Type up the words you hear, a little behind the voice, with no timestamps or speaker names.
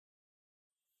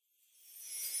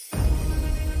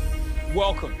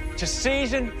Welcome to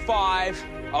Season 5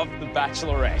 of The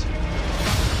Bachelorette.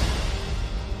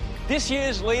 This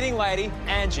year's leading lady,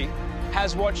 Angie,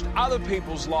 has watched other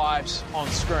people's lives on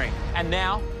screen. And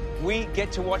now we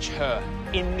get to watch her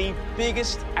in the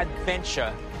biggest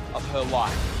adventure of her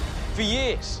life. For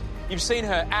years, you've seen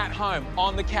her at home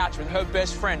on the couch with her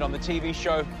best friend on the TV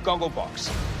show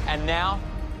Gogglebox. And now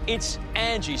it's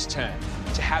Angie's turn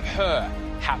to have her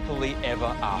happily ever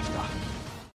after.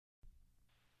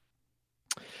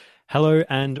 Hello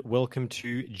and welcome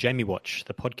to Jamie Watch,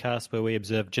 the podcast where we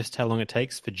observe just how long it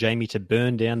takes for Jamie to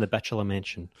burn down the Bachelor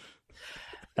Mansion.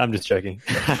 I'm just joking.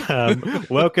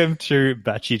 Welcome to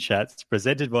Batchy Chats,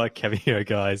 presented by Cameo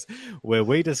Guys, where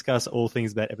we discuss all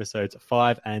things about episodes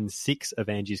 5 and 6 of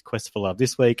Angie's Quest for Love.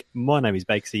 This week, my name is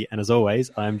Bakesy, and as always,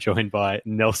 I am joined by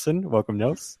Nelson. Welcome,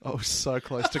 Nels. I was so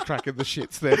close to cracking the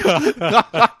shits there.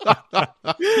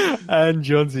 And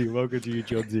Johnsy. Welcome to you,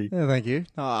 Johnsy. Yeah, thank you.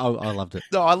 I loved it.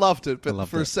 No, I loved it, but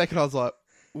loved for a it. second I was like,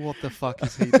 what the fuck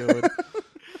is he doing?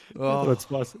 Oh.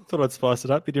 Thought I'd spice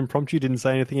it up. It didn't prompt you, didn't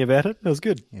say anything about it. That was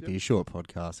good. It'd be a short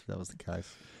podcast if that was the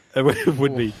case. It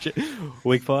would be.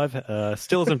 Week 5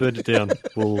 still hasn't burnt it down.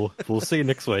 We'll see you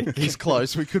next week. He's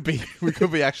close. We could be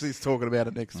actually talking about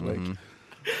it next week.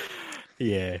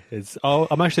 Yeah,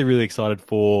 I'm actually really excited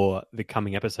for the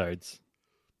coming episodes,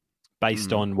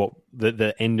 based on what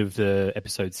the end of the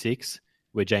episode 6,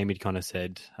 where Jamie kind of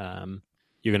said,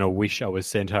 "You're going to wish I was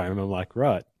sent home." I'm like,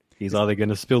 right. He's either going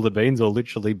to spill the beans or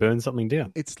literally burn something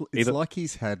down. It's like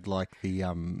he's had like the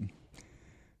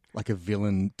like a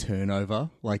villain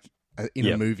turnover, like in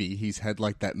a movie. He's had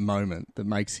like that moment that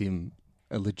makes him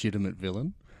a legitimate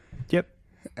villain. Yep.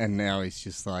 And now he's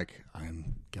just like,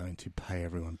 I'm going to pay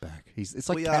everyone back. It's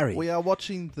like Carrie. We are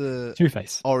watching the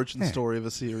Two-Face origin story of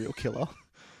a serial killer.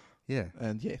 Yeah.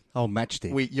 And yeah. Oh,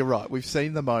 Matchstick. You're right. We've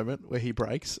seen the moment where he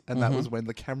breaks, and that was when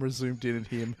the camera zoomed in at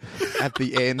him at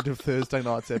the end of Thursday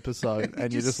night's episode,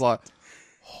 and you're just like,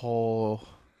 oh,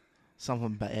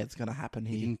 something bad's going to happen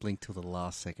He here. didn't blink till the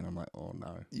last second. I'm like, oh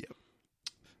no. Yep.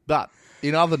 But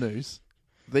in other news,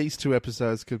 these 2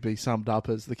 episodes could be summed up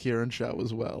as the Kieran show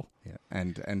as well. Yeah.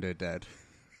 And her dad.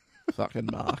 Fucking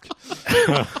Mark.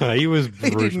 He was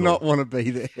He brutal. did not want to be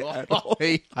there.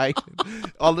 He hated.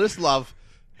 I just love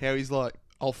how he's like,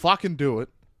 I'll fucking do it,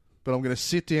 but I'm going to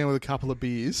sit down with a couple of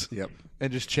beers Yep.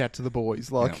 and just chat to the boys.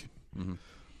 Like,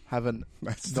 having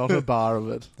That's not a bar of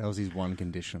it. That was his one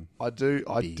condition. I did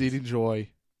enjoy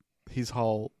his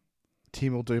whole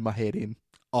Tim will do my head in.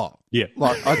 Oh, Yeah.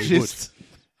 Like, I just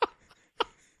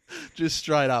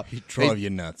straight up. he'd drive you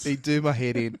nuts. He'd do my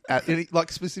head in,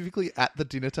 like specifically at the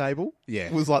dinner table.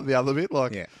 Yeah. Was like the other bit.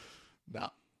 Like, Yeah, nah.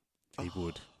 he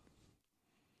would.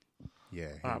 Yeah,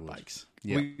 he All right, would. Bakes.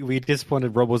 Yeah. We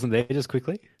disappointed Rob wasn't there. Just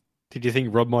quickly, did you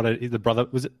think Rob might have the brother?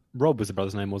 Was it Rob? Was the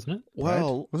brother's name, wasn't it?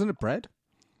 Well, Wasn't it Brad?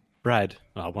 Brad.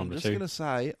 Oh, one I'm of the just two. going to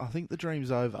say, I think the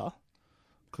dream's over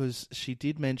because she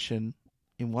did mention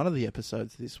in one of the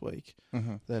episodes this week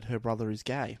that her brother is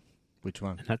gay. Which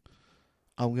one?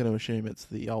 I'm going to assume it's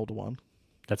the older one.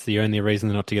 That's the only reason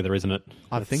they're not together, isn't it?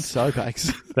 I think so,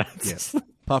 Bakes. That's,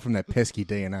 Apart from that pesky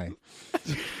DNA.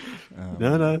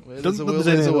 No. Where there's a Doesn't will,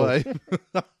 say there's a that.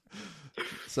 way.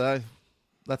 So,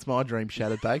 that's my dream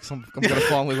shattered, Bakes. I'm going to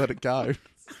finally let it go.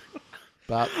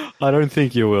 But I don't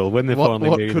think you will when they're What finally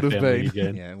meeting could the have family been?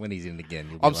 again. Yeah, when he's in again.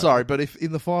 you'll be I'm like, sorry, but if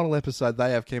in the final episode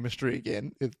they have chemistry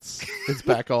again, it's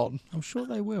back on. I'm sure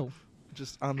they will.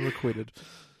 Just unrequited.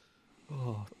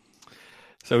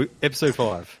 So episode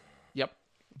 5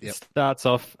 Yep. starts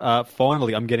off.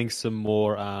 Finally, I'm getting some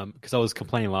more because I was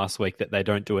complaining last week that they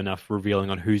don't do enough revealing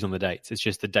on who's on the dates. It's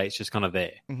just the dates just kind of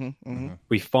there.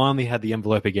 We finally had the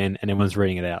envelope again, and everyone's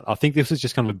reading it out. I think this was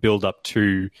just kind of a build up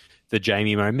to the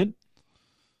Jamie moment.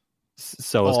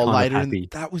 So I was kind later of happy.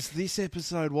 that was this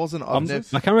episode, wasn't it? I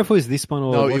can't remember if it was this one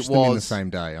or No, I it watched them in the was. same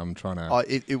day. I'm trying to...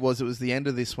 It was the end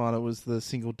of this one. It was the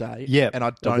single date. Yeah, and I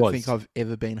it don't was. think I've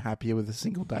ever been happier with a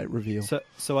single date reveal.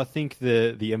 So I think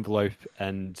the envelope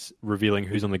and revealing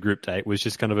who's on the group date was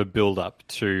just kind of a build up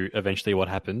to eventually what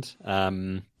happened.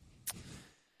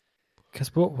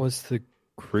 Because what was the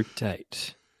group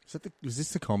date? Was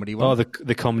this the comedy one? Oh,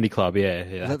 the comedy club. Yeah.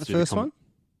 Was that the first one?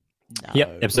 Yep,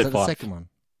 Was episode that 5. the second one?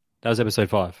 That was episode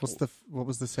 5. What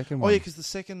was the second Oh one? yeah, because the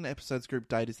second episode's group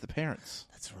date is the parents.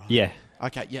 That's right. Yeah.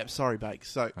 Okay, yeah, sorry, Bakes.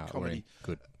 So Oh, comedy.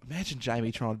 Good. Imagine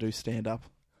Jamie trying to do stand up.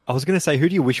 I was going to say, who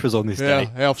do you wish was on this day?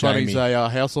 how funny's Jamie. a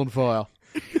house on fire?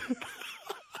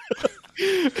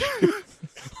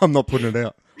 I'm not putting it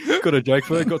out. Got a joke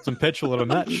for it, got some petrol and a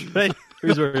match. Hey,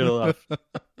 who's ready to laugh?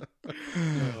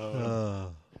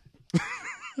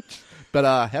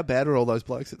 But how bad are all those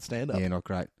blokes at stand up? Yeah, not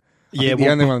great. I think the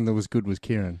only one that was good was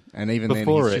Kieran, and even then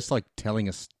he's just like telling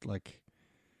a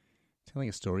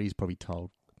story he's probably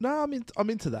told. No, I'm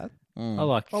into that. I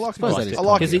like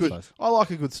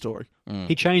a good story.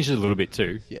 He changed it a little bit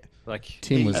too. Yeah. Like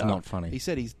Tim was not funny. He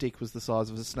said his dick was the size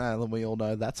of a snail, and we all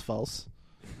know that's false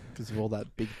because of all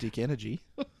that big dick energy.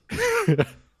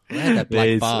 That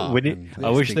black bar I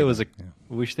wish there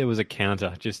was a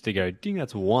counter just to go ding.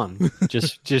 That's one.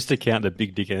 just to count the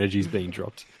big dick energies being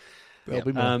dropped. There'll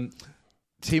be more.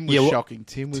 Tim was shocking.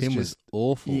 Tim was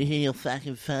awful. You're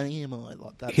fucking funny, am I?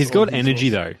 Like that. He's got energy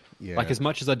though. Yeah. Like as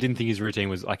much as I didn't think his routine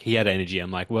was like he had energy.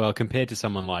 I'm like, well, compared to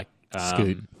someone like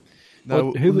Scoot.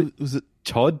 No, who was it?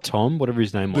 Tom, whatever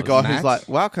his name was. The guy Matt? who's like,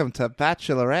 "Welcome to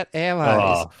Bachelorette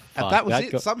Airways," and fuck, that was that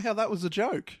it. got- Somehow that was a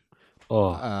joke.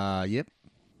 Yep. Could be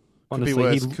Honestly,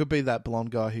 worse. Could be that blonde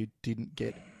guy who didn't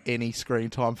get any screen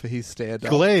time for his stand-up.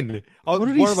 Glenn. What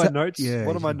did he one of my say? notes. Yeah,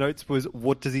 one of my notes was,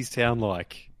 "What does he sound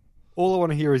like?" All I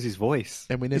want to hear is his voice.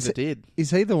 And we never did. Is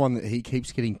he the one that he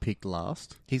keeps getting picked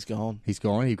last? He's gone. He's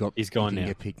gone. He gone didn't now.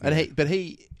 Get picked And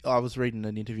now. I was reading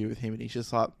an interview with him, and he's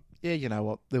just like, "Yeah, you know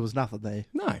what? There was nothing there."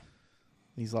 No.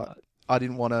 He's like, "I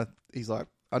didn't want to." He's like,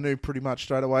 "I knew pretty much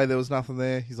straight away there was nothing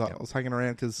there." He's like, "I was hanging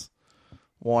around because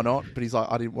why not?" But he's like,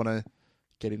 "I didn't want to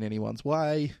get in anyone's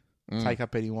way, take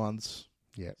up anyone's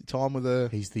time with her."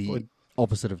 He's the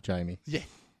opposite of Jamie. Yeah.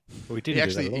 Well, we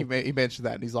didn't He mentioned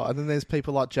that, and he's like, and then there's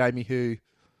people like Jamie who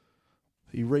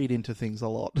you read into things a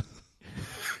lot.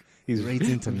 He's reads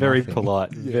into very nothing.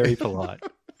 polite. Very polite.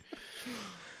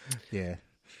 Yeah.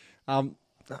 I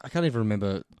can't even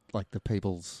remember like the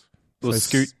people's. Well,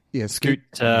 Scoot. Yeah, Scoot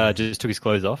just took his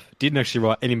clothes off. Didn't actually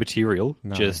write any material.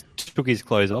 No. Just took his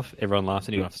clothes off. Everyone laughed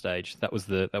and he went off stage. That was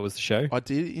the show. I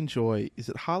did enjoy. Is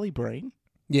it Harley Breen?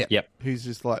 Yeah. Yep. Who's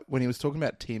just like when he was talking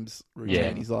about Tim's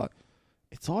routine, he's like,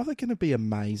 it's either going to be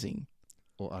amazing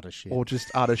Or utter shit. or just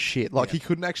utter shit. Like he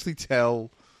couldn't actually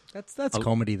tell. That's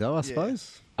comedy though, I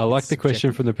suppose. I like the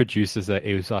question from the producers that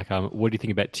he was like, "What do you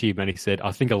think about Tim?" And he said,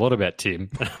 "I think a lot about Tim."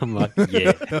 And I'm like,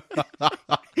 "Yeah,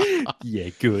 yeah,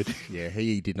 good." Yeah,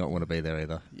 he did not want to be there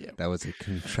either. Yeah. That was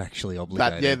contractually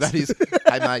obligated. That is.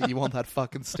 Hey mate, you want that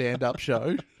fucking stand-up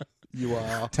show? You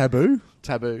are taboo.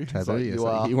 taboo. Taboo. So Yes. you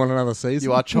are. You want another season?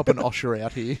 You are chopping Osher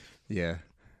out here. Yeah.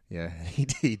 Yeah.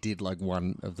 He did like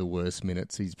one of the worst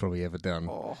minutes he's probably ever done.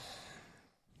 Oh.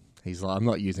 He's like, I'm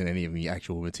not using any of the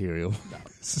actual material. No.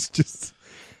 This is just.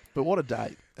 But what a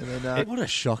date! And then What a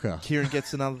shocker. Kieran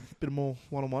gets another bit more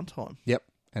one-on-one time. Yep.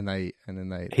 And then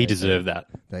they. He deserved that.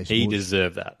 They He smush.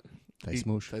 deserved that. They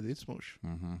smush. They did smush.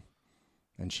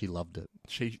 And she loved it.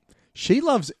 She. She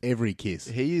loves every kiss.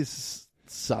 He is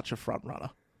such a front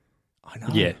runner. I know.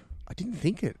 Yeah. I didn't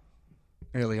think it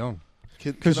early on.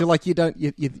 Can Because you're like,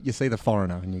 you see the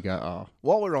foreigner and you go, oh.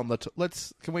 while we're on the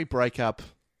can we break up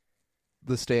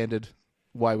the standard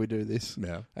way we do this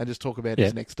Yeah. and just talk about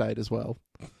his next date as well?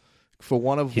 For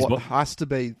one of His what what? has to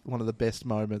be one of the best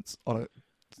moments on a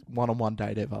one-on-one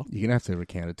date ever. You're going to have to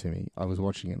recount it to me. I was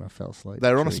watching it and I fell asleep.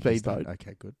 They were on a Sure you can speedboat. start.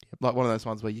 Okay, good. Yep. Like one of those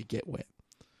ones where you get wet.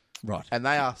 Right. And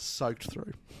they are soaked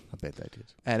through. I bet they did.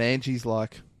 And Angie's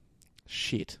like,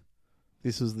 shit,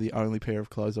 this was the only pair of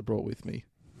clothes I brought with me.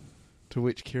 To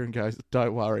which Kieran goes,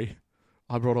 don't worry,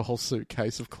 I brought a whole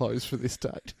suitcase of clothes for this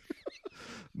date.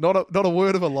 Not a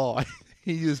word of a lie.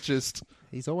 He is just,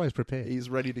 He's always prepared. he's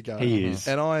ready to go. He is.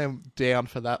 And I am down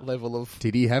for that level of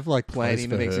Did he have like planning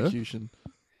clothes and for her? execution.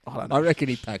 I don't know. I reckon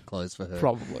he packed clothes for her.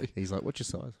 Probably. He's like, what's your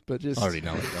size? But just, I already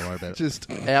know it. Don't worry about it. just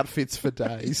outfits for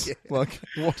days. Like,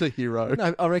 what a hero.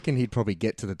 No, I reckon he'd probably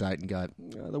get to the date and go,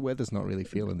 the weather's not really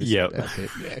feeling this Yep. outfit.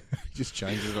 Yeah. Just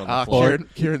change it on the fly.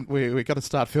 Kieran, we got to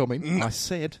start filming. I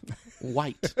said,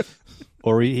 wait.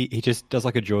 Or he just does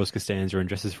like a George Costanza and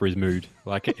dresses for his mood.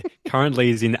 Like currently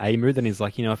he's in a mood, and he's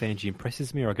like, if Angie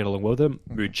impresses me or I get along well with her,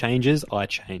 mood changes, I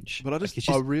change. But I Like, it's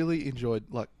I really enjoyed,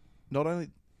 like, not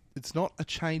only, it's not a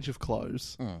change of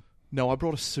clothes. No, I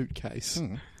brought a suitcase.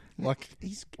 Like,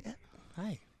 He's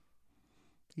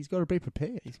got to be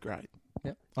prepared. he's great.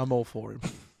 Yep. I'm all for him.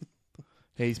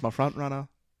 He's my front runner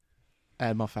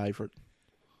and my favourite.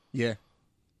 Yeah.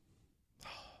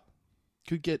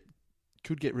 Could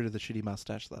get rid of the shitty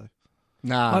mustache, though.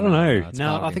 I don't know. it's No,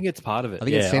 part of I him. think it's part of it. I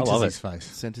think yeah, it I centers love his it. face.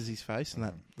 Centers his face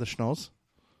and the schnoz.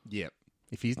 Yeah.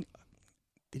 If he's...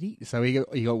 Did he? So he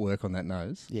got work on that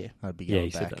nose? Yeah. I'd be Yeah, going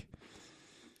he said back. that.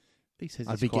 He says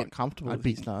I'd he's be quite getting- comfortable I'd with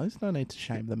be- his nose. No need to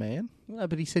shame the man. No,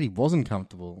 but he said he wasn't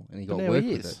comfortable and he got But now work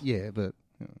he with is. it. Yeah, but...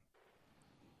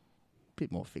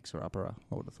 bit more fixer-upper,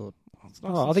 I would have thought. It's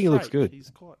Oh, I and think he looks straight. good.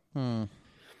 He's quite... Hmm.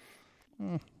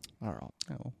 All right. Oh,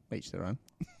 well, each their own.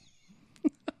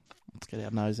 Let's get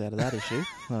our nose out of that issue.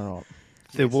 All right.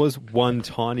 There was one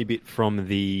tiny bit from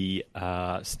the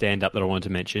stand-up that I wanted to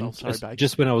mention. Oh, sorry, babe.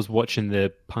 Just when I was watching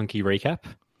the Punky recap,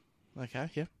 Okay,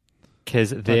 yeah.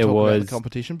 because Don't there talk about was... the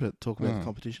competition, but talk about the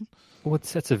competition. Well,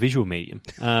 that's a visual medium.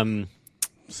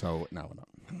 So, no, we're not.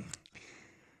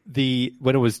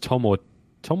 When it was Tom or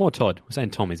Todd. We're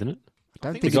saying Tom, isn't it? I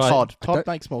I don't think think it's guy- Todd. I Todd don't-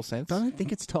 makes more sense. I don't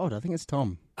think it's Todd. I think it's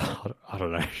Tom. I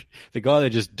don't know. The guy that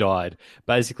just died,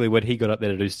 basically when he got up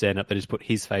there to do stand-up, they just put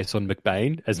his face on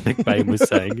McBain, as McBain was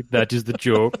saying, that is the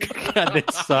joke, and then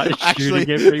started shooting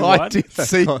everyone. I did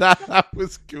see that. That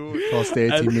was good. Cost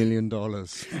 $80 million.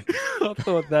 I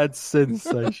thought that's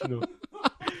sensational.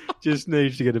 Just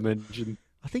needs to get a mention.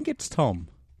 I think it's Tom.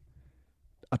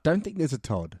 I don't think there's a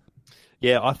Todd.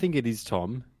 Yeah, I think it is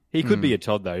Tom. He could be a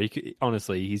Todd, though.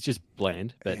 Honestly, he's just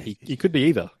bland, but he could be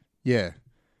either. Yeah.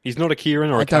 He's not a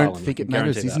Kieran or I a Carlin. don't think it I can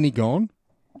matters. guarantee Isn't he gone?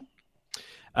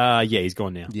 that. Yeah, he's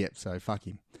gone now. Yep, so fuck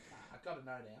him. I've got to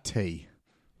know now. T.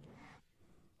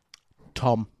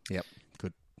 Tom. Yep,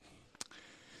 good.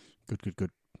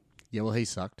 Good. Yeah, well, he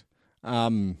sucked.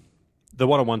 The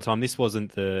one-on-one time, this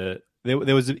wasn't the... There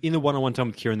was, in the one-on-one time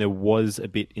with Kieran, there was a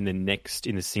bit in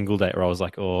the single date where I was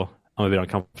like, oh, I'm a bit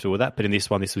uncomfortable with that. But in this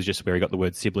one, this was just where he got the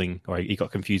word sibling, or he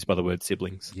got confused by the word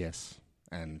siblings. Yes,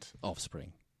 and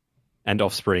offspring. And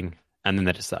offspring, and then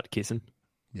they just started kissing.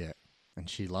 Yeah, and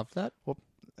she loved that. What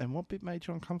bit made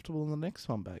you uncomfortable in the next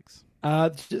one, Bakes?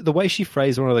 The way she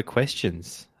phrased one of the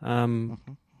questions,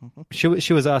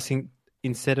 she was asking,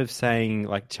 instead of saying,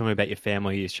 like, tell me about your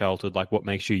family, your childhood, like, what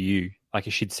makes you you? Like,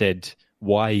 if she'd said,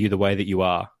 why are you the way that you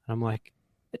are? And I'm like,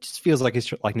 it just feels like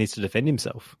he's like needs to defend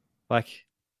himself. Like,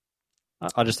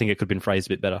 I just think it could have been phrased a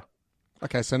bit better.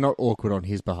 Okay, so not awkward on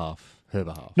his behalf, her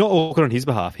behalf. Not awkward on his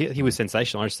behalf. He was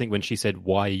sensational. I just think when she said,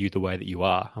 why are you the way that you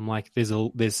are? I'm like,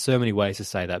 there's so many ways to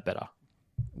say that better.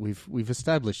 We've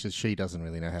established that she doesn't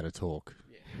really know how to talk.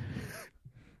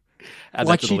 Add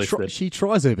Like that to the list then. she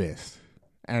tries her best,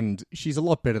 and she's a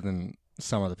lot better than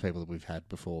some of the people that we've had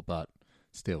before. But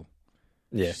still,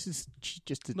 Yeah. she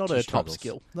just Not she her top struggles.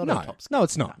 skill. Not no, her top skill. no,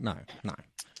 it's not. No.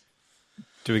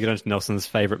 Do we get on to Nelson's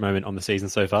favourite moment on the season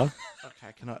so far?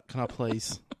 Okay, can I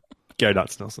please? Go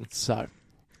nuts, Nelson. So,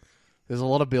 there's a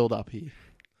lot of build up here.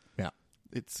 Yeah.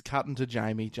 It's cutting to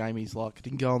Jamie. Jamie's like, I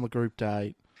didn't go on the group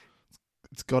date.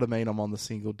 It's got to mean I'm on the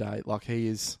single date. Like,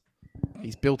 he's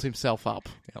built himself up.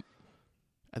 Yep.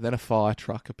 And then a fire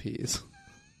truck appears.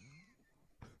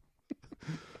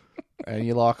 And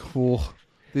you're like, oh,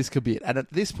 this could be it. And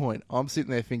at this point, I'm sitting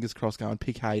there, fingers crossed, going,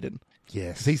 pick Hayden.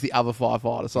 Yes, Because he's the other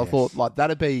firefighter. So I Yes. thought, like,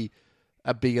 that'd be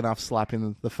a big enough slap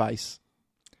in the face.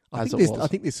 I as think it this. was. I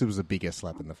think this was a bigger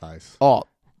slap in the face. Oh,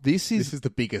 this This is is the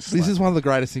biggest. this slap. is one of the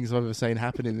greatest things I've ever seen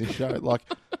happen in this show. Like,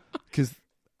 because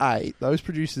those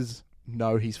producers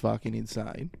know he's fucking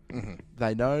insane. Mm-hmm.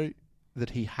 They know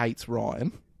that he hates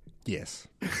Ryan, Yes.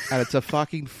 and it's a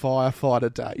fucking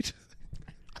firefighter date.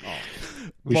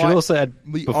 We should also add,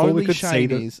 The before we only could see shame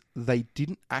the... is they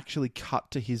didn't actually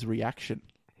cut to his reaction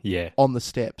Yeah. on the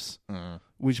steps, Mm.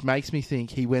 which makes me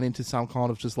think he went into some kind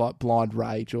of just like blind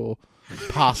rage or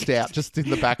passed out just in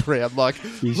the background. Like,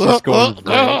 He's just gone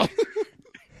red.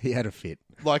 He had a fit.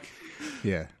 like,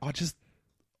 Yeah.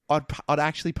 I'd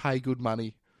actually pay good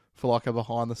money for like a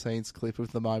behind the scenes clip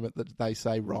of the moment that they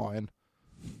say Ryan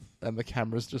and the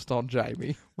camera's just on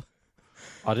Jamie.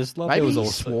 I just love Maybe there was he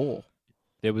also... swore.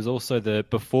 There was also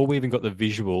before we even got the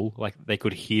visual, like they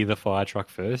could hear the fire truck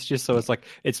first, just so it's like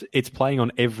it's playing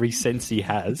on every sense he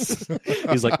has.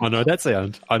 He's like, I know that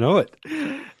sound, I know it.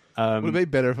 Would it be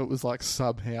better if it was like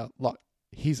somehow like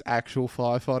his actual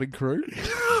firefighting crew?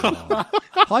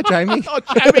 Hi, Jamie. Oh,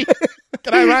 Jamie!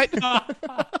 G'day,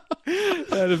 mate.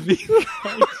 That'd be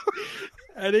great.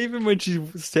 And even when she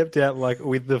stepped out, like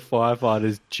with the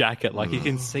firefighter's jacket, like you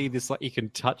can see this, like you can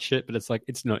touch it, but it's like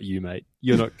it's not you, mate.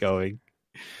 You're not going.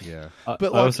 Yeah. But I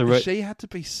like, also wrote, she had to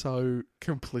be so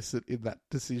complicit in that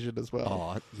decision as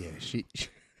well. Oh, yeah.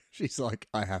 She's like,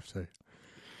 I have to.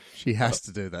 She has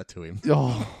to do that to him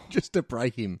Oh, just to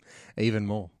break him even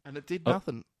more. and it did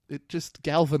nothing. It just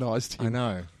galvanised him. I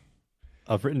know.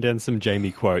 I've written down some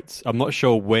Jamie quotes. I'm not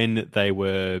sure when they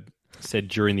were said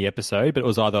during the episode, but it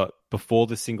was either before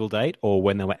the single date or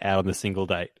when they were out on the single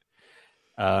date.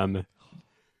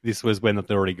 This was when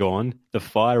they're already gone. The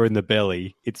fire in the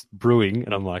belly, it's brewing,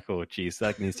 and I'm like, oh, geez,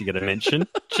 that needs to get a mention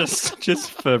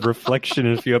just for reflection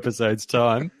in a few episodes'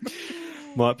 time.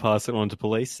 Might pass it on to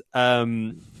police.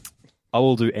 I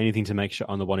will do anything to make sure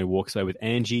I'm the one who walks away with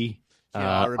Angie.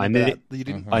 Yeah, I remember that. You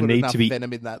didn't I put need enough to be-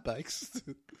 venom in that, Bakes.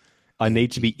 I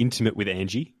need to be intimate with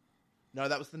Angie. No,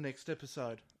 that was the next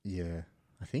episode. Yeah.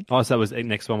 I think. Oh, so that was the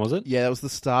next one, was it? Yeah, that was the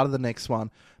start of the next one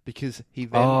because he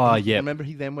then. Remember,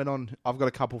 he then went on. I've got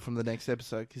a couple from the next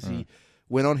episode because he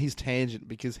went on his tangent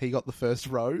because he got the first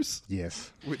rose,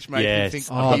 Yes. which made him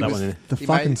think I he got that was one in. The He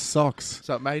fucking made- socks.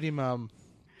 So it made him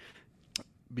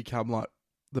become like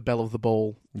the belle of the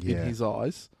ball Yeah. in his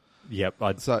eyes. Yep.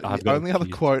 So I've the got only other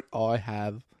confused. quote I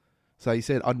have, so he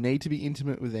said, "I need to be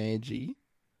intimate with Angie,"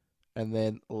 and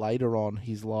then later on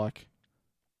he's like,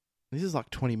 "This is like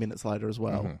 20 minutes later as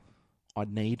well. Mhm. I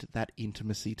need that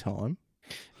intimacy time."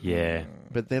 Yeah.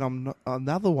 But then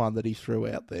another one that he threw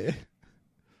out there.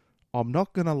 I'm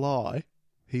not gonna lie,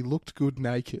 he looked good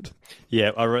naked.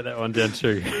 Yeah, I wrote that one down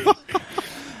too.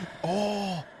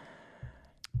 Oh,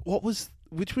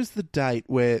 which was the date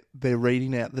where they're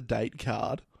reading out the date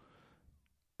card,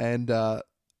 and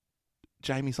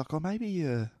Jamie's like, "Oh, maybe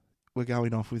we're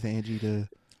going off with Angie to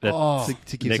That-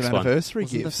 to give next some one. anniversary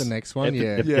Wasn't that gifts." the next one? Epi-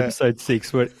 Yeah. ep- Yeah. Episode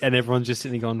 6, and everyone's just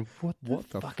sitting there going, what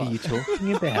the fuck are you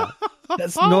talking about?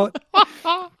 That's not...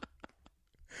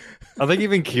 I think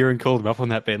even Kieran called him up on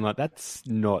that, being like, that's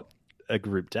not a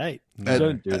group date. You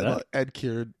don't do that. And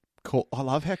Kieran I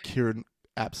love how Kieran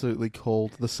absolutely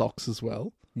called the socks as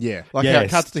well. Yeah. Like how it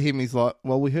Yes. cuts to him, he's like,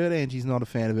 "Well, we heard Angie's not a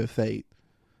fan of her feet.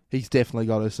 He's definitely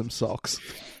got her some socks."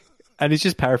 And he's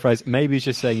just paraphrased. Maybe he's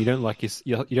just saying, you don't like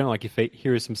your feet.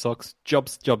 Here are some socks. Job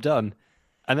done.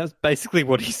 And that's basically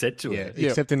what he said to Yeah. her.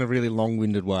 Except in a really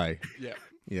long-winded way. Yeah.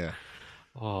 Yeah.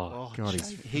 Oh, God,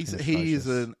 he is atrocious.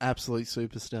 an absolute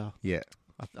superstar. Yeah.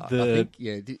 I The-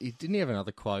 think, didn't he have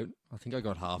another quote? I think I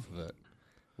got half of it,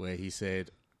 where he said,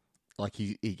 like,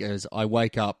 he goes, "I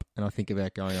wake up and I think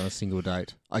about going on a single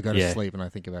date. I go to Yeah. sleep and I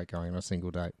think about going on a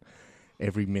single date.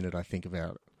 Every minute I think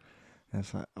about it." And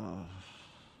it's like, oh,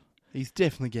 He's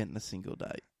definitely getting a single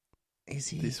date is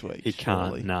he? this week. he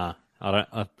surely. can't. Nah. I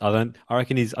don't. I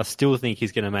reckon I still think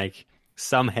he's going to make,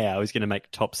 somehow he's going to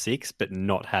make top 6, but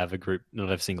not have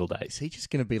single Is dates. he just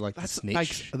going to be like the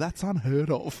snitch? That's unheard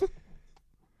of.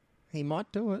 He might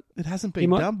do it. It hasn't He been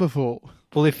might- done before.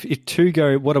 Well, if 2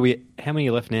 go, what are we, how many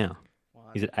are left now?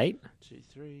 Is it 8? 2,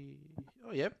 3.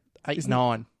 Oh, yep. 8, Isn't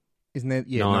 9. Isn't that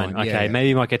 9. Okay, Yeah. maybe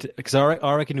he might get to, because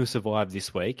I reckon he'll survive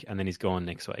this week and then he's gone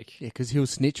next week. Yeah, because he'll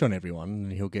snitch on everyone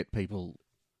and he'll get people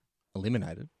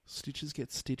eliminated. Stitches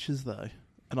get stitches, though.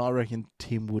 And I reckon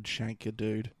Tim would shank a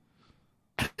dude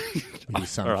With his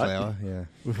sunflower. Yeah.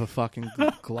 with a fucking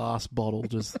glass bottle.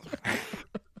 Just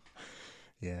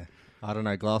Yeah. I don't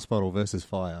know. Glass bottle versus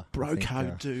fire. I bro think,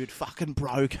 code, dude. Fucking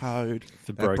bro code.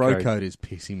 The That bro bro code is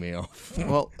pissing me off.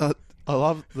 Well, I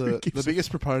love the gives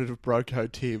biggest proponent of bro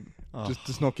code, Tim. Oh. Just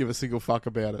does not give a single fuck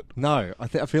about it. No, I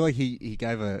feel like he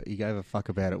gave a fuck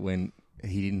about it when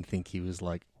he didn't think he was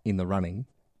like in the running,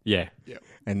 Yeah.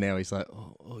 and now he's like,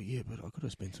 oh yeah, but I got to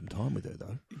spend some time with her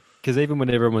though. Because even when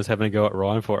everyone was having a go at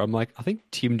Ryan for it, I'm like, I think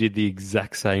Tim did the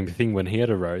exact same thing when he had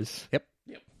a rose.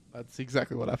 That's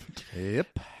exactly what happened.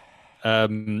 Yep.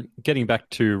 Getting back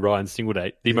to Ryan's single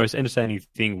date, the most entertaining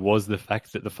thing was the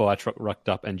fact that the fire truck rocked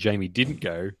up and Jamie didn't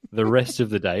go. The rest of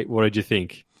the date, what did you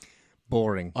think?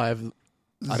 Boring. I have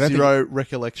I don't zero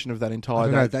recollection of that I entire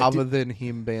don't know, day, that other than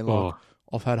him being like, Oh.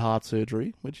 "I've had heart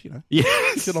surgery," which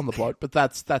Yes. good on the bloke. But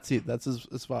that's it. That's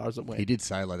as far as it went. He did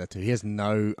say it like that too. He has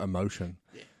no emotion.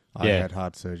 I Yeah. had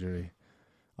heart surgery.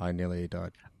 I nearly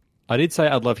died. I did say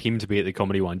I'd love him to be at the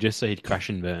comedy one just so he'd crash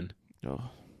and burn. Oh,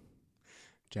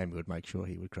 Jamie would make sure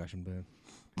he would crash and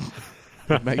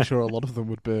burn. make sure a lot of them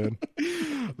would burn.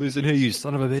 Listen here, you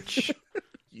son of a bitch.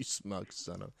 You smug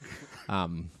son of.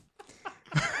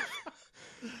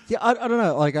 Yeah, I don't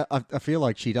know. Like, I feel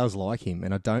like she does like him,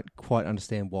 and I don't quite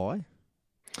understand why.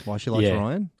 Why she likes Yeah.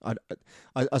 Ryan?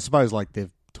 I suppose like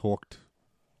they've talked.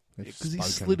 Because he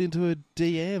slid into her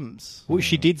DMs. Well,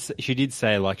 she did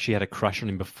say like she had a crush on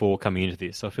him before coming into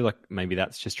this, so I feel like maybe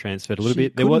that's just transferred a little She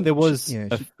bit. There couldn't- was she- yeah,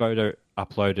 a she- photo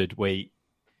uploaded where,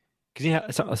 because you know,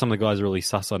 some of the guys are really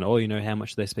sus on, you know how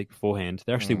much they speak beforehand.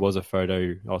 There actually was a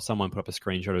photo, or someone put up a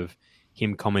screenshot of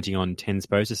him commenting on Ten's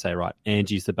post to say, right,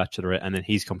 Angie's the Bachelorette, and then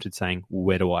he's commented saying,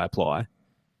 where do I apply? And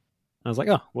I was like,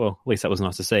 oh, well, at least that was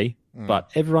nice to see.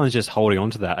 But everyone's just holding on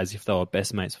to that as if they were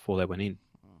best mates before they went in.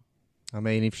 I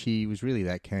mean, if she was really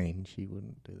that keen, she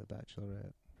wouldn't do the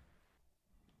Bachelorette.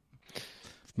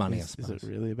 It's money, I Is suppose. it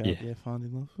really about Yeah.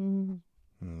 finding love?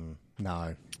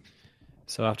 No,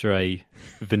 So after a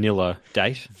vanilla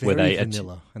date very where they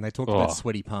vanilla, and they talked Oh. about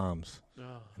sweaty palms,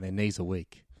 and their knees are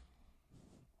weak.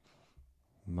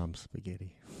 Mum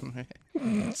spaghetti.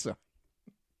 So,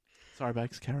 Sorry,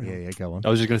 Bakes. Carry yeah, on. yeah, go on. I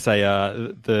was just going to say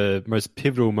the most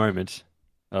pivotal moment,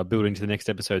 building to the next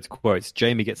episode's quotes.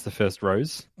 Jamie gets the first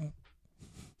rose.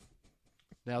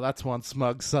 Now that's one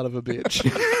smug son of a bitch.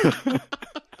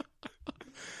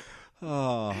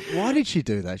 Oh, why did she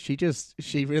do that?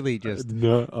 She really just.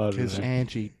 No, I don't Because know.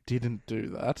 Angie didn't do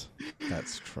that.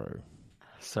 That's true.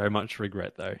 So much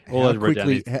regret, though. All I wrote down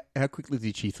is, How quickly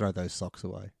did she throw those socks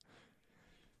away?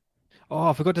 oh,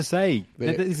 I forgot to say,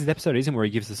 They're- this is the episode, isn't it, where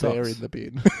he gives the socks? They're in the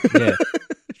bin. Yeah.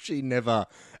 She never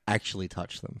actually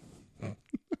touched them.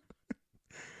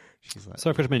 She's like, So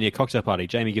I forgot to mention a cocktail party.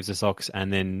 Jamie gives the socks,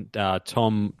 and then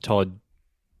Todd,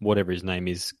 whatever his name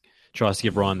is, tries to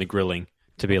give Ryan the grilling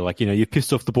to be like, you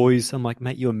pissed off the boys. I'm like,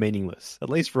 mate, you're meaningless. At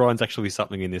least Ryan's actually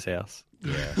something in this house.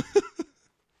 yeah,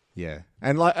 yeah.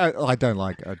 And like, I don't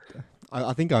like.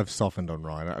 I think I've softened on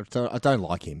Ryan. I don't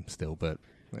like him still, but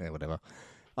whatever.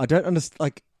 I don't understand.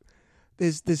 Like,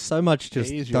 there's so much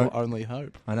just. He is don't, your only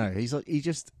hope. I know he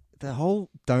just the whole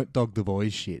don't dog the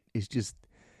boys shit is just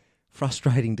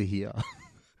frustrating to hear.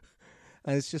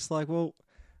 And it's just like, well,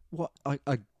 what?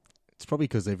 It's probably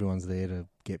because everyone's there to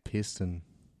get pissed and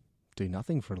do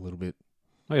nothing for a little bit.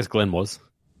 I guess Glenn was.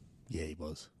 Yeah, he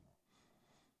was.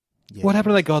 Yeah, What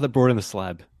happened to that guy that brought in the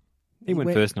slab? He went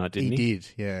went- first night, didn't he? He did,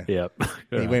 yeah. Yeah.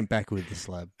 He went back with the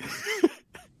slab.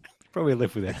 Probably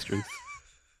left with extras.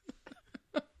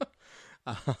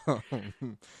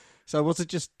 So was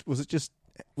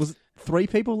it 3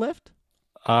 people left?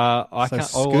 I So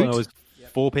can't. All I know Scoot? is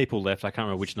 4 people left. I can't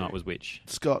remember which night was which.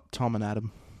 Scott, Tom, and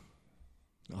Adam.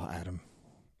 Oh, Adam.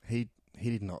 He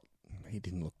didn't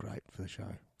look great for the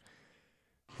show.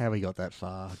 How he got that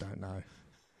far, I don't know.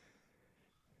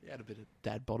 He had a bit of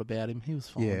dad bod about him. He was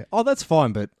fine. Yeah. Oh, that's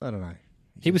fine, but I don't know.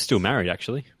 He was still married,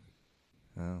 actually.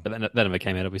 Oh. But that never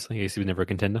came out, obviously. I guess he was never a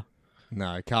contender.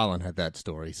 No, Carlin had that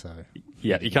story, so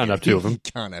Yeah, you can't have 2 of them. You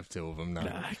can't have 2 of them. No.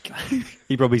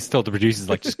 He probably told the producers,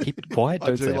 like, just keep it quiet. I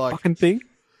Don't do say a like- fucking thing.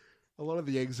 A lot of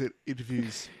the exit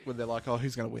interviews, when they're like, oh,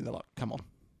 who's going to win? They're like, come on,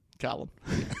 Carlin.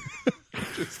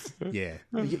 Yeah,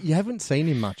 you haven't seen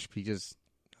him much. He just,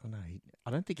 I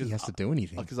don't think he has to do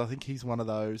anything. Because I think he's one of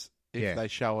those, if Yeah. they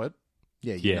show it,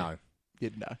 Yeah, Yeah. know.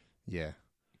 you'd know. Yeah,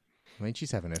 I mean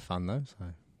she's having her fun though, so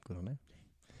good on her.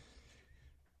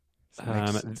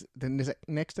 So then is it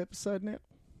next episode now?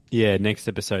 Yeah, next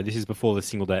episode. This is before the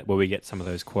single date where we get some of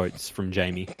those quotes from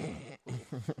Jamie.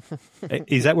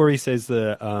 Is that where he says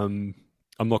I'm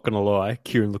not going to lie,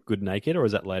 Kieran looked good naked, or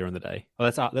is that later in the day? Oh,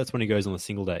 that's when he goes on the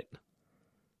single date.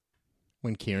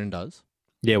 When Kieran does.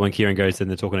 Yeah, when Kieran goes and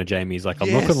they're talking to Jamie, he's like, I'm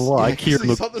Yes, not going to lie, yeah, 'cause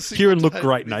he's on the single Kieran looked date,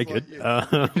 great and he's naked.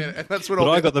 like, yeah, and that's when But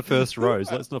all I the- got the first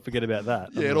rose. Let's not forget about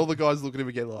that. Yeah, and all the guys look at him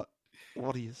again like,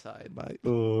 what are you saying, mate?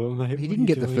 Oh, mate, He what didn't are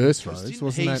get you the doing? first rose,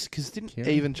 wasn't that? Because didn't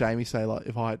Kieran? even Jamie say, like,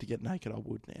 if I had to get naked, I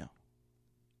would now?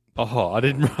 Oh, I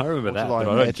remember Or that, did I but I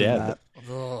don't imagine doubt that? it.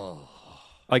 Oh,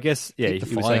 I guess, yeah, keep the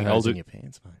he was fire saying, hose in your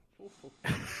pants,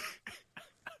 mate.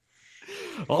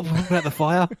 Oh, what about the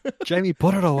fire? Jamie,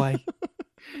 put it away.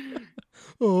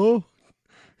 Oh.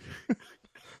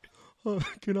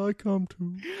 Can I come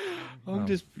too?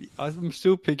 I'm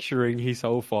still picturing his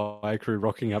whole fire crew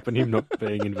rocking up and him not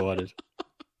being invited.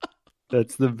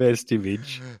 That's the best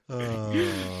image.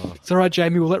 It's all right,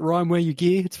 Jamie. We'll let Ryan wear your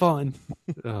gear. It's fine.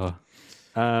 Oh.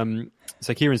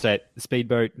 So Kieran's date, the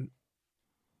speedboat.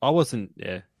 I wasn't.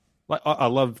 Yeah, like I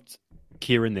loved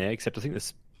Kieran there, except I think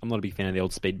I'm not a big fan of the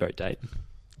old speedboat date.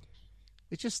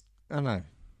 It's just, I don't know.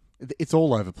 It's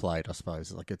all overplayed, I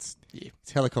suppose. Like it's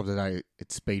helicopter date,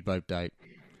 it's speedboat date,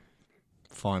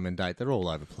 fireman date. They're all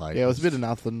overplayed. Yeah, it was a bit of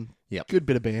nothing. Yep. Good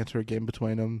bit of banter again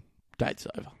between them. Date's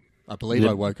over. I believe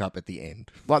Yep. I woke up at the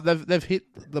end. Like, they've hit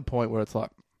the point where it's like,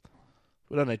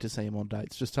 we don't need to see them on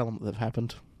dates. Just tell them that they've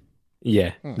happened.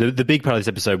 Yeah, the big part of this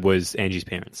episode was Angie's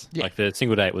parents. Yeah. Like the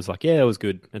single date was like, yeah, it was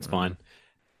good. It's fine.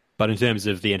 But in terms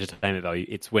of the entertainment value,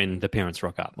 it's when the parents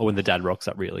rock up, or when the dad rocks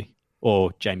up, really,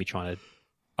 or Jamie trying to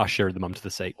usher the mum to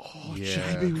the seat. Oh,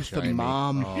 Jamie was the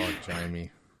mum. Oh, Jamie.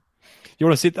 You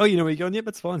want to sit? Oh, you know where you're going? Yep,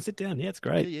 it's fine. Sit down. Yeah, it's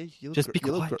great. Yeah, you look, Just be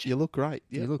you look, quiet. you look great.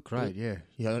 Yeah. You look great, yeah.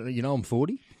 You know I'm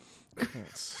 40?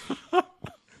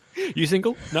 You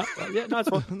single? No. Yeah, no, it's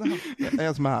fine. No,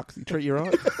 how's Mark? You treat you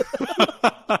right?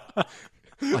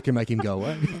 I can make him go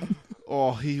away.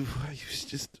 Oh, he was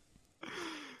just.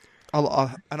 And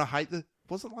I hate the.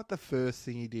 Wasn't like the first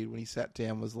thing he did when he sat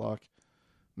down was like,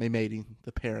 me meeting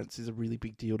the parents is a really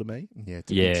big deal to me. Yeah,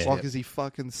 it's a Yeah. big It's step. like as he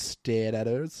fucking stared at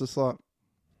her. It's just like.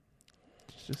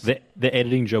 It's just, The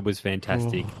editing job was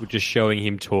fantastic, with just showing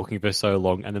him talking for so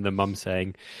long, and then the mum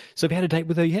saying, "So have you had a date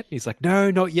with her yet?" He's like, "No,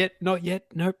 not yet,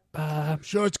 nope."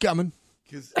 Sure, it's coming.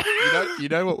 Because you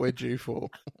know what we're due for?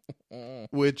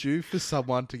 We're due for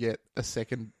someone to get a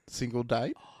second single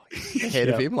date ahead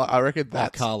of him. Like, I reckon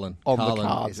that's Carlin. on Carlin the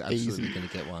cards. is absolutely Easy. going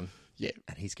to get one. Yeah.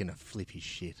 And he's going to flip his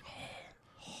shit.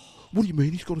 What do you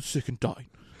mean he's got a second date?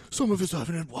 Some of us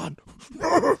haven't had one.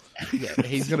 Yeah,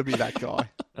 he's going to be that guy.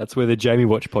 That's where the Jamie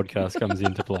Watch podcast comes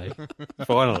into play.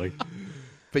 Finally.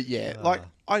 But yeah, like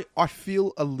I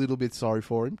feel a little bit sorry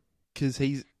for him because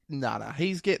he's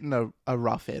getting a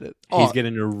rough edit. He's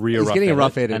getting a real He's rough getting a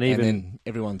rough edit. edit, And even, then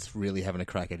everyone's really having a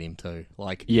crack at him too.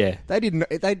 Like, yeah.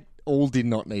 they all did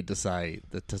not need to say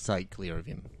clear of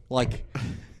him. Like,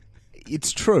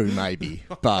 it's true, maybe,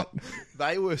 but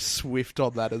They were swift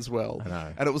on that as well. I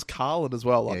know. And it was Carlin as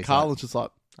well. Like he's Carlin's just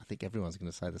like, I think everyone's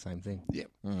going to say the same thing.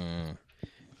 yeah.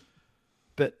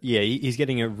 But yeah, he's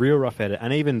getting a real rough edit.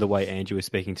 And even the way Angie was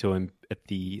speaking to him at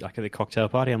the cocktail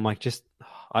party, I'm like,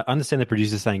 I understand the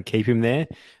producer saying keep him there,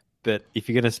 but if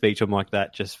you're going to speak to him like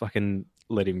that, just fucking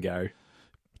let him go.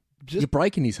 You're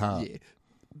breaking his heart. Yeah.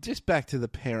 Just back to the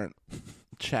parent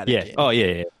chat Yeah. again. Oh,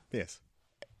 yeah. Yes.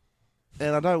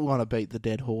 And I don't want to beat the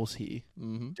dead horse here,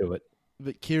 Do it.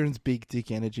 but Kieran's big dick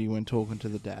energy when talking to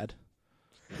the dad,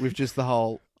 with just the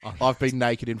whole, I've been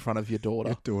naked in front of your daughter.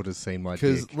 Your daughter's seen my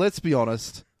Because dick. let's be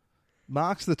honest,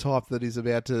 Mark's the type that is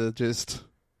about to just,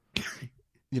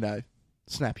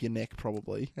 snap your neck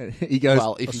probably. He goes,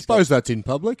 Well, if I he's suppose that's in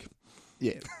public.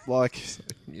 Yeah, like,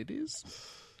 It is.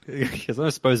 Because I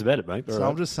suppose about it, mate. so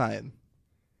I'm just saying,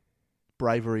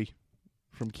 bravery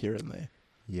from Kieran there.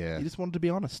 Yeah. He just wanted to be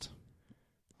honest.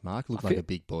 Mark looked I like feel- a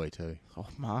big boy too. Oh,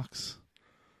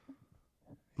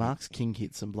 Mark's king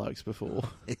hit some blokes before.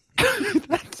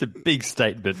 That's a big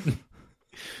statement.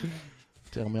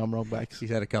 Tell me I'm wrong, Bakes.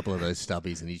 He's had a couple of those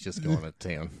stubbies and he's just gone to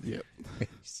town. Yep.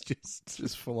 He's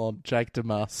Just full on Jake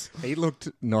DeMass. he looked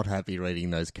not happy reading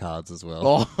those cards as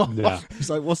well. Oh, Yeah. He's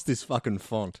like, what's this fucking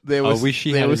font? there was, wish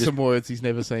he there had was just- some words he's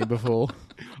never seen before.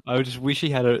 I just wish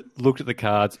he had looked at the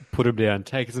cards, put them down,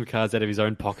 taken some cards out of his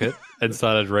own pocket, and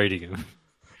started reading them.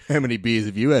 How many beers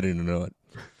have you had in a night?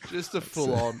 Just a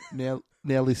full on.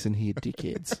 Now listen here,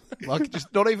 dickheads. Like,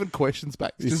 just not even questions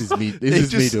back. This Just- is me. he This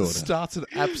is me, just daughter. starts an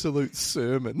absolute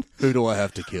sermon. Who do I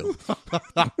have to kill?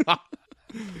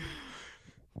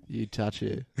 You touch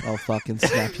her, I'll fucking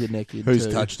snap your neck in Who's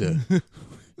two. touched her?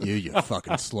 You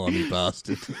fucking slimy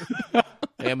bastard.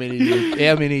 How many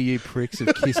of you pricks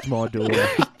have kissed my daughter?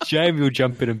 Jamie will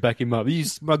jump in and back him up. You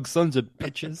smug sons of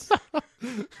bitches.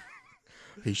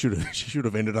 She should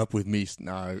have ended up with me.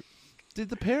 No, Did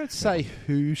the parents say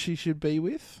who she should be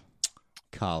with?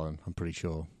 Carlin. I'm pretty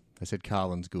sure they said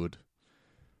Carlin's good.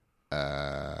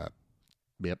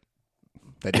 Yep.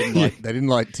 They didn't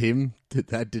like Tim.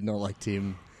 Dad did not like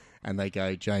Tim, and they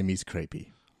go Jamie's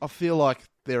creepy. I feel like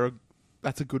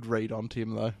that's a good read on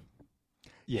Tim though.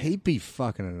 Yeah. He'd be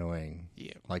fucking annoying.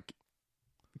 Yeah. Like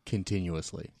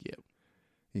continuously. Yep.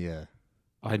 Yeah.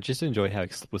 I just enjoy how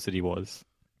explicit he was.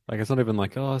 Like, it's not even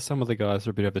like, oh, some of the guys are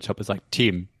a bit over the top. It's like,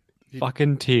 Tim.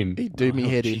 Fucking Tim. He'd do me Oh,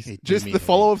 head in. jeez. He'd do Just me the head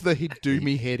follow in. of the he'd do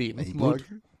me head in. He Like,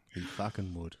 would. He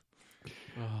fucking would.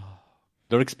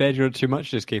 Not expanding on it too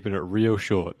much, just keeping it real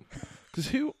short. because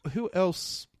who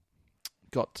else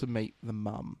got to meet the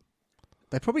mum?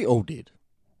 They probably all did.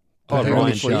 Oh, They Ryan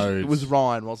only showed- It was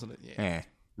Ryan, wasn't it? Yeah. Eh.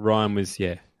 Ryan was,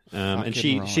 yeah. And Fucking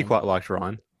she Ryan. quite liked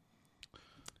Ryan.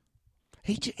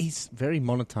 He's very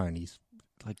monotone. He's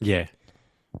like, Yeah.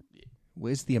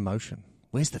 where's the emotion?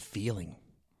 Where's the feeling?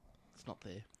 It's not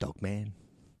there. Dog man.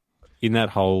 In that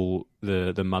whole,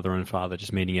 the mother and father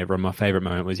just meeting everyone, my favourite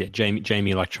moment was,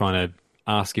 Jamie like trying to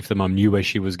ask if the mum knew where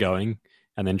she was going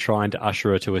and then trying to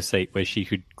usher her to a seat where she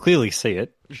could clearly see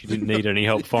it. She didn't need any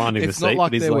help finding the It's seat. not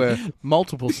like but he's there were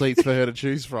multiple seats for her to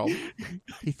choose from.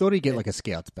 He thought he'd get like a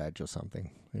Scouts badge or something.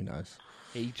 Who knows?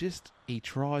 He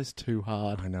tries too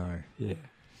hard. I know. Yeah.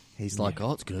 He's like,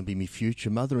 oh, it's going to be my future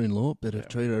mother-in-law. Better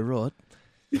treat her right.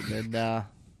 And then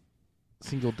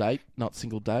not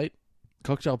single date,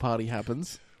 cocktail party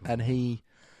happens, and he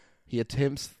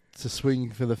attempts to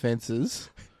swing for the fences.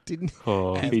 Didn't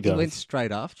Oh, and he does. went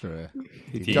straight after her.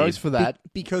 He He did. goes for that.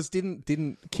 Because didn't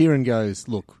Kieran goes,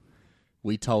 look,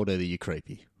 we told her that you're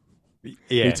creepy.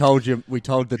 Yeah. We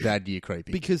told the dad you're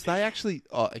creepy. Because they actually,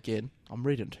 again, I'm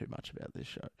reading too much about this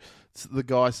show. So the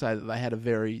guys say that they had a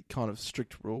very kind of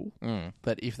strict rule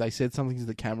that if they said something to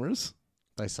the cameras,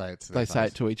 They say it to they their say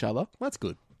face. it to each other. That's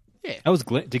good. That was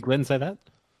Glenn. Did Glenn say that?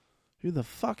 Who the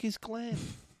fuck is Glenn?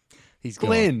 He's gone.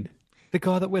 Glenn. The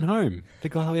guy that went home. The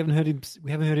guy that we haven't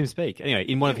heard him speak. Anyway,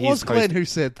 in one of It his was Glenn post- who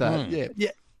said that. Yeah.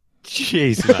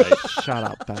 Jeez, mate. Shut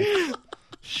up, babe.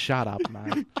 Shut up,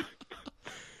 mate.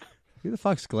 Who the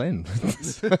fuck's Glenn?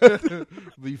 The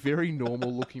very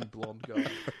normal looking blonde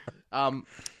guy.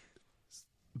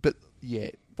 But yeah,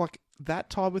 like that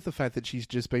time with the fact that she's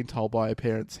just been told by her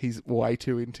parents he's way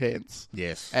too intense,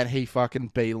 Yes. and he fucking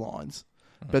beelines.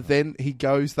 But then he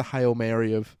goes the Hail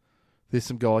Mary of there's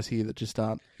some guys here that just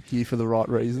aren't here for the right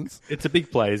reasons. It's a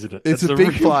big play, isn't it? It's a big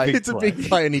real play. It's a big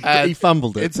play, and he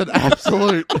fumbled it. It's an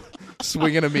absolute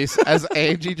swing and a miss as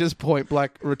Angie just point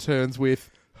blank returns with,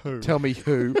 tell me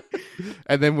who.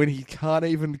 And then when he can't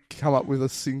even come up with a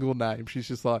single name, she's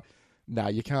just like, no,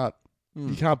 you can't.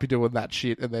 You can't be doing that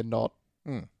shit and then not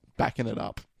backing it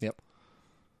up. Yep.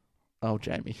 Oh,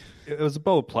 Jamie. It was a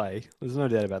bold play. There's no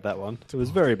doubt about that one. It was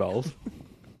very bold.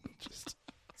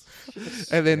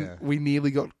 And then Yeah. we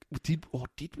nearly got... Did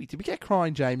we get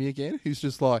Crying Jamie again? Who's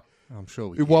just like, I'm sure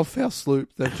we it did. was foul sloop.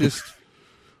 They've just...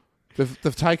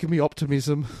 they've taken me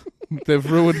optimism. They've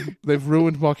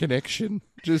ruined my connection.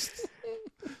 Just...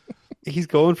 He's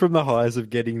gone from the highs of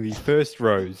getting the first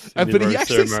rose in the But rose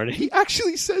ceremony. he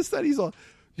actually says that. He's like,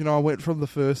 I went from the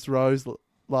first rose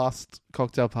last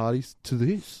cocktail parties to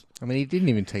this. I mean, he didn't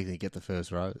even technically get the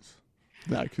first rose.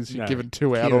 No, because you've No. given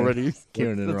 2 out Kieran- already.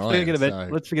 Kieran and Let's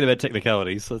Ryan. forget about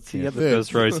technicalities. Let's see Yeah, the third.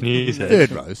 first rose in his head.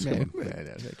 Third rose. Man. Come on.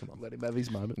 No, come on. Let him have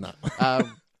his moment. No.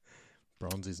 Um,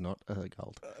 Bronze is not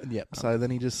gold. yep. So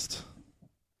then he just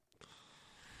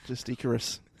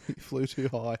Icarus. He flew too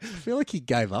high. I feel like he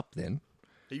gave up then.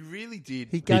 He really did.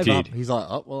 He gave did. up. He's like,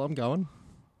 oh, well, I'm going.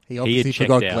 He had obviously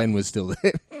checked forgot out. Glenn was still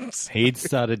there. He'd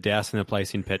started dousing the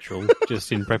place in petrol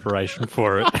just in preparation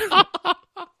for it.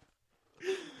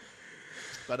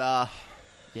 But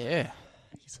yeah,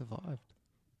 He survived.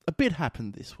 a bit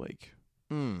happened this week,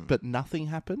 but nothing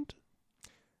happened.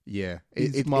 Yeah.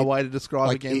 Is my way to describe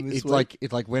like, again this it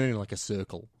week. like went in like a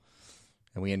circle,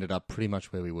 and we ended up pretty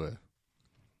much where we were.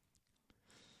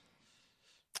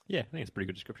 Yeah, I think it's a pretty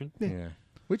good description. Yeah.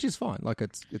 Which is fine. Like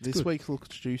it's This good. week looks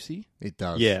juicy. It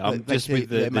does. Yeah, I'm just with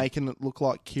they're the making it look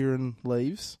like Kieran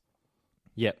leaves.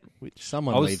 Yep. Which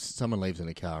Someone I was- leaves in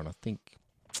a car, and I think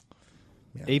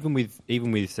Even with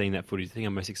seeing that footage, the thing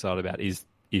I'm most excited about is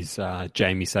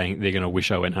Jamie saying they're going to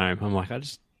wish I went home. I'm like, I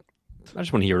just want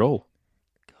to hear it all.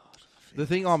 the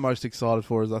thing I'm most excited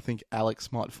for is I think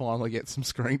Alex might finally get some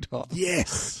screen time.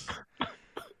 yes.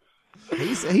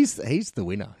 He's the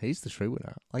winner. He's the true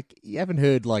winner. Like you haven't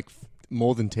heard like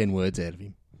more than 10 words out of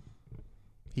him.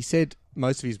 He said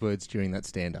most of his words during that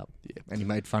stand up. Yeah. And he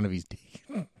made fun of his dick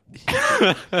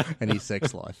and his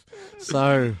sex life.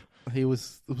 So There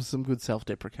was some good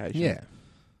self-deprecation. yeah.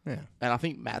 And I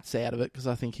think Matt's out of it because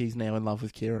I think he's now in love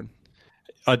with Kieran.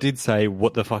 I did say,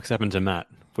 what the fuck's happened to Matt?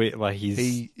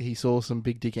 He saw some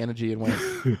big dick energy and went,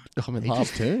 I'm in He love.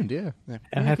 just turned, yeah. Yeah.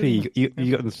 I'm happy you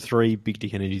got the 3 big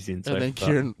dick energies in. So And then far.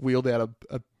 Kieran wheeled out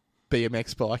a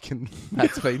BMX bike and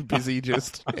Matt's been busy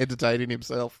just entertaining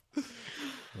himself.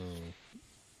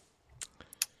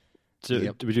 So,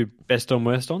 Yep. do we do best on,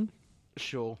 worst on?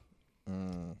 Sure.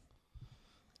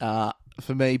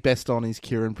 For me, best on is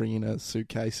Kieran bringing a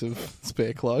suitcase of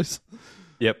spare clothes.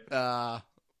 Yep.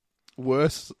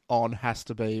 Worst on has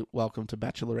to be Welcome to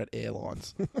Bachelorette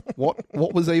Airlines. What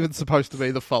was even supposed to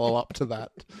be the follow-up to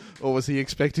that? Or was he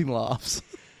expecting laughs?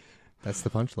 That's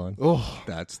the punchline. Oh,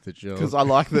 That's the joke. because I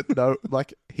like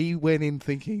that, he went in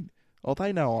thinking, oh,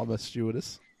 they know I'm a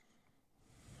stewardess.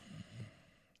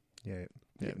 Yeah.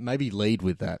 Maybe lead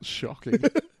with that. Shocking.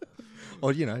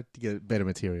 Or, to get better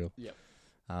material. Yep.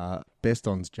 Best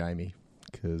on's Jamie,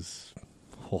 because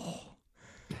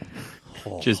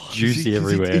Just juicy 'Cause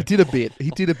everywhere. He did a bit. He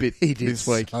did a bit he did this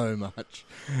week. so much.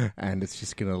 And it's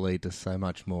just going to lead to so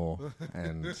much more.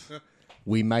 And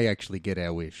we may actually get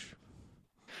our wish.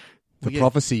 The Yeah.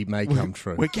 prophecy may come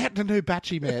true. We're getting a new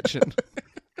Batchy mansion.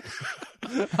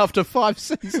 After 5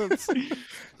 seasons.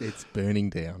 It's burning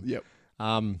down. Yep.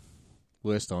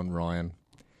 Worst on Ryan.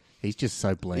 He's just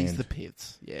so bland. He's the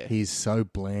pits. Yeah. He's so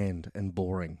bland and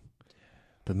boring.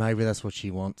 But maybe that's what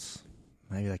she wants.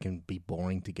 Maybe they can be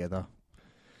boring together.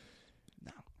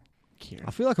 Kieran.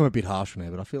 I feel like I'm a bit harsh on her,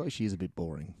 but I feel like she is a bit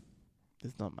boring.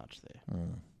 There's not much there.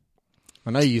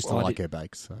 I know you used to Well, I like did- her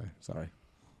bakes, so sorry.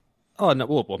 Oh no!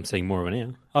 Well, I'm seeing more of her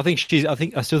now.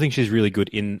 I still think she's really good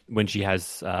in when she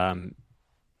has.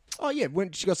 Oh yeah,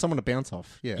 when she got someone to bounce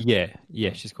off. Yeah.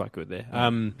 Yeah, she's quite good there.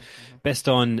 Best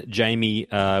on Jamie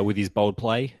with his bold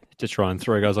play to try and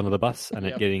throw guys under the bus and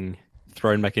it getting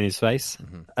thrown back in his face.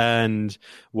 And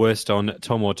worst on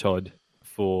Tom or Todd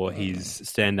for his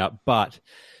stand up, but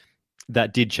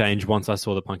that did change once I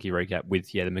saw the Punky recap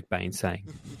with the McBain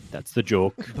saying, "That's the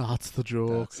joke." That's the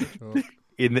joke.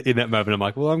 In that moment, I'm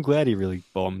like, well, I'm glad he really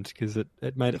bombed because it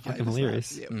made it fucking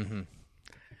hilarious. Yep.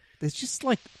 There's just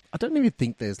like I don't even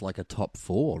think there's like a top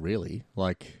 4 really.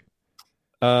 Like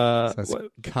Uh, so it's well,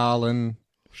 Carlin.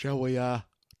 Shall we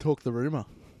talk the rumour?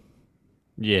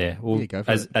 yeah. Well, Yeah, go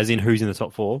for it. as in who's in the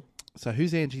top 4? So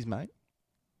who's Angie's mate?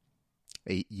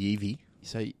 Yeevy.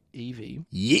 So Evie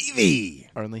Yeevy.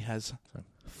 only has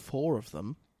 4 of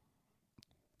them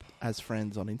as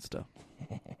friends on Insta.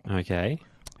 Okay.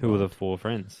 Who are the 4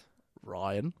 friends?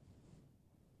 Ryan,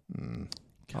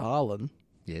 Carlin,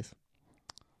 Yes.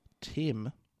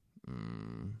 Tim,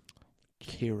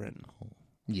 Kieran.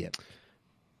 Yep.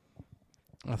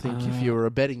 I think if you were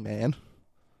a betting man,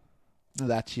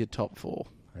 that's your top 4.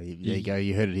 There you go.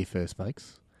 You heard it here first,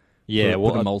 folks. Yeah.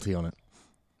 Put a multi on it.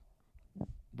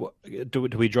 What, do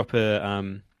we drop a...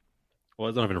 well,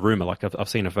 it's not even a rumour. Like, I've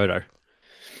seen a photo.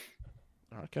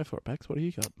 All right, go for it, Bax. What do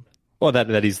you got? Well,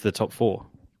 that is the top 4.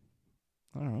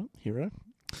 All right, hero.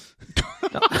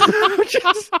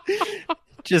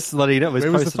 Just letting you know. It was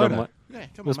Where was the posted on photo? one. Yeah,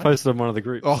 come It was posted on one of the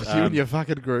groups. Oh, you and your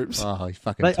fucking groups. Oh, you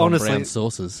fucking They Tom honestly- Brown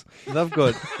sauces. They've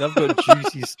got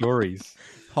juicy stories.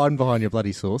 Hiding behind your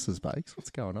bloody sauces, Bakes. What's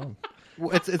going on?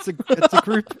 Well, it's a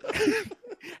group.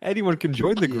 Anyone can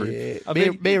join the group. Yeah. I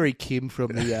mean, Mary Kim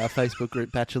from the Facebook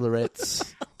group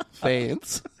Bachelorette's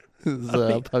fans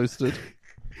has posted.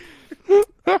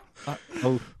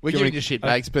 We're giving you shit,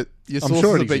 Bakes, but your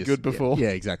sources have been good before. Yeah,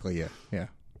 exactly. Yeah.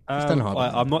 Just don't hide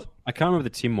behind I'm not. I can't remember the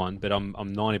Tim one, but I'm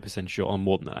 90% sure. I'm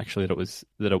more than that actually.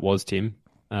 That it was Tim.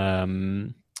 I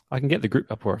can get the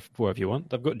group up for if you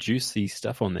want. They've got juicy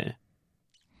stuff on there.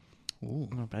 Oh,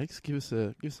 Bakes, give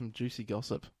some juicy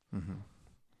gossip.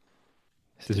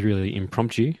 This is really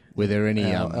impromptu. Were there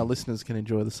any? Our listeners can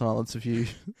enjoy the silence of you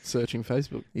searching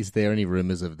Facebook. Is there any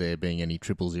rumours of there being any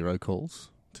 000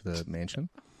 calls to the mansion?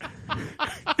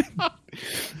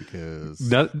 Because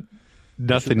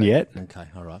Nothing yet. Okay,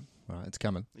 all right, it's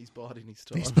coming. He's biding his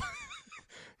time.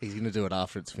 He's going to do it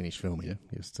after it's finished filming. Yeah.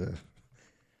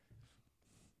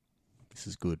 This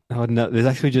is good. Oh no! There's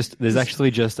actually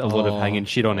just a lot of hanging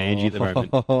shit on Angie at the moment.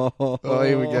 Oh,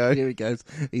 here we go. Here he goes.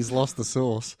 He's lost the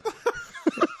sauce.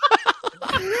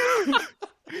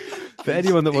 For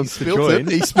anyone that wants to Spilt join,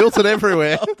 it. He spilt it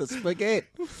everywhere. The spaghetti.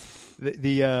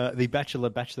 the Bachelor,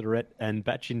 Bachelorette, and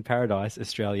Batch in Paradise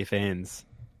Australia fans.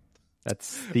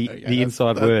 That's the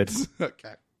inside word.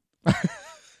 Okay.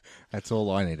 That's all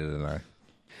I needed to know.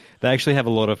 They actually have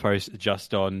a lot of posts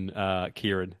just on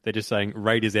Kieran. They're just saying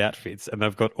rate his outfits, and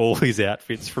they've got all his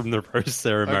outfits from the rose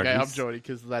ceremonies. Okay, I'm joining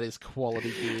because that is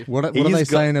quality gear. What are they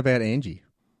saying about Angie?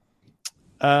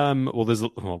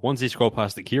 Well, once you scroll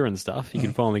past the Kieran stuff, you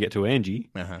can finally get to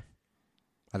Angie. Uh-huh.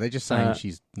 Are they just saying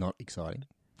she's not exciting?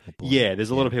 Yeah,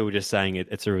 there's a lot of people just saying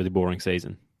it's a really boring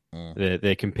season.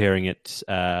 They're comparing it.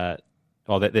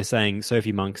 They're saying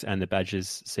Sophie Monks and the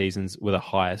Badgers seasons were the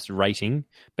highest rating,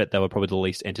 but they were probably the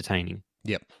least entertaining.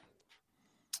 Yep.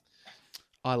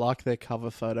 I like their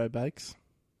cover photo, Bakes.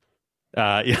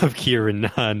 You have Kieran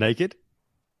naked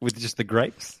with just the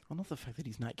grapes. Well, not the fact that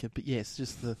he's naked, but yes,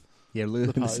 just the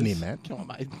listen pose. to him, Matt. Come on,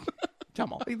 mate.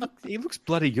 Come on. He looks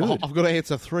bloody good. Oh, I've got to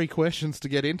answer 3 questions to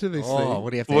get into this thing.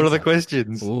 What do you have to What are the answer?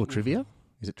 questions? Oh, trivia?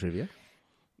 Is it trivia?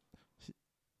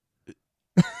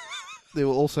 There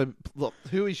will also... Look,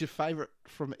 who is your favourite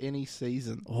from any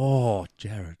season? Oh,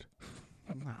 Jared.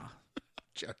 Nah,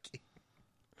 Joking.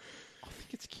 I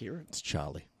think it's Kieran. It's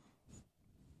Charlie.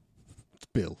 It's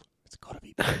Bill. It's got to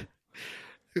be Bill.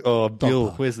 Oh, Bill,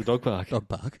 park. where's the dog park? Dog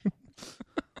park.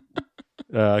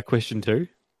 Question 2.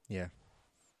 Yeah.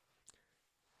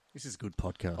 This is good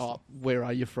podcast. Oh, where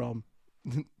are you from?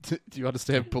 Do you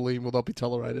understand bullying will not be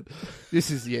tolerated? This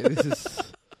is...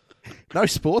 No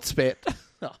sports bet.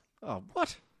 Oh,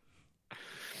 what?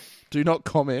 Do not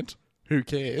comment. Who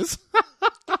cares?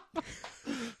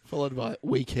 Followed by,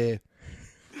 we care.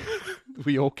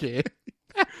 We all care.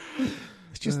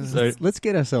 It's just let's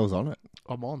get ourselves on it.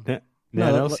 I'm on. No,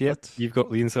 No, else yet? let's- You've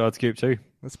got the inside scoop too.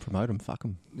 Let's promote them. Fuck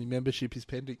them. The membership is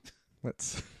pending.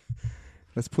 Let's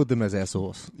put them as our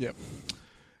source. Yep.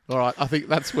 All right, I think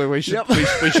that's where we should we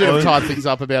should have tied things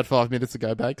up about 5 minutes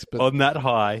ago, Bakes. But On that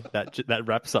high, that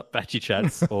wraps up Batchy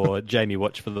Chats or Jamie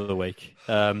Watch for the week.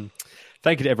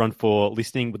 Thank you to everyone for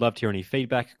listening. We'd love to hear any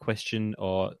feedback, question,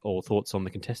 or thoughts on the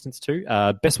contestants too.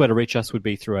 Best way to reach us would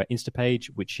be through our Insta page,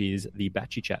 which is the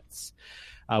Batchy Chats.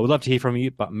 We'd love to hear from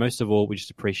you, but most of all, we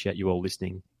just appreciate you all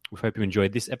listening. We hope you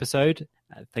enjoyed this episode.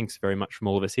 Thanks very much from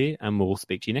all of us here, and we'll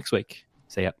speak to you next week.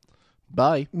 See ya.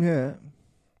 bye. Yeah.